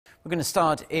We're going to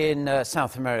start in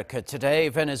South America today.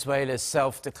 Venezuela's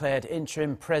self-declared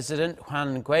interim president,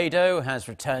 Juan Guaido, has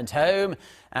returned home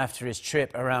after his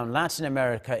trip around Latin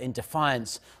America in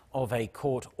defiance of a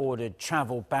court-ordered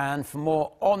travel ban. For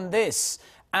more on this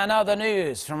and other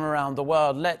news from around the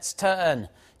world, let's turn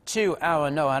to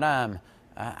our Ro Aram.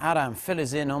 Aram, fill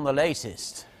us in on the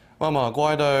latest. Well, Mark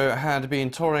Guaido had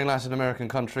been touring Latin American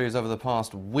countries over the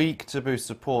past week to boost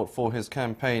support for his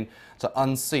campaign to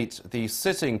unseat the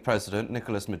sitting president,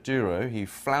 Nicolas Maduro. He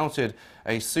flouted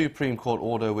a Supreme Court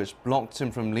order which blocked him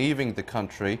from leaving the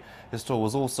country. His tour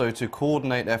was also to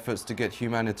coordinate efforts to get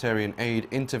humanitarian aid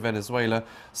into Venezuela,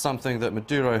 something that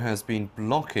Maduro has been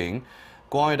blocking.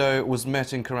 Guaido was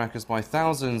met in Caracas by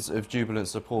thousands of jubilant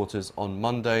supporters on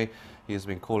Monday. He has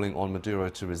been calling on Maduro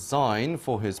to resign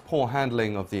for his poor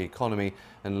handling of the economy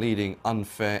and leading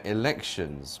unfair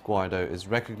elections. Guaido is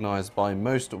recognized by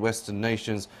most Western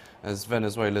nations as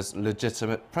Venezuela's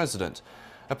legitimate president.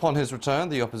 Upon his return,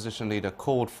 the opposition leader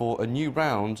called for a new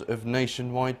round of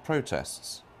nationwide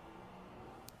protests.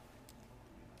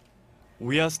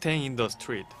 We are staying in the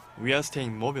street, we are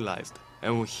staying mobilized,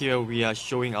 and here we are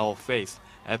showing our face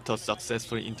after a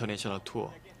successful international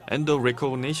tour and the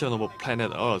recognition of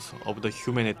planet Earth of the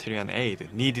humanitarian aid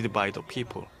needed by the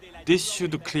people. This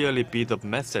should clearly be the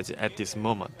message at this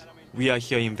moment. We are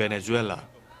here in Venezuela.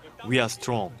 We are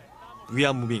strong. We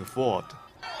are moving forward.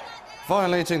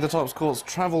 Violating the top court's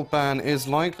travel ban is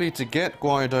likely to get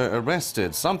Guaido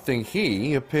arrested, something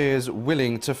he appears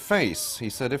willing to face. He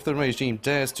said if the regime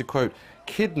dares to, quote,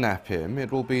 kidnap him,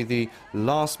 it will be the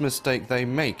last mistake they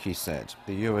make, he said.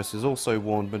 The US has also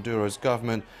warned Maduro's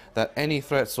government that any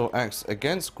threats or acts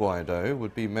against Guaido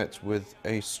would be met with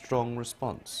a strong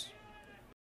response.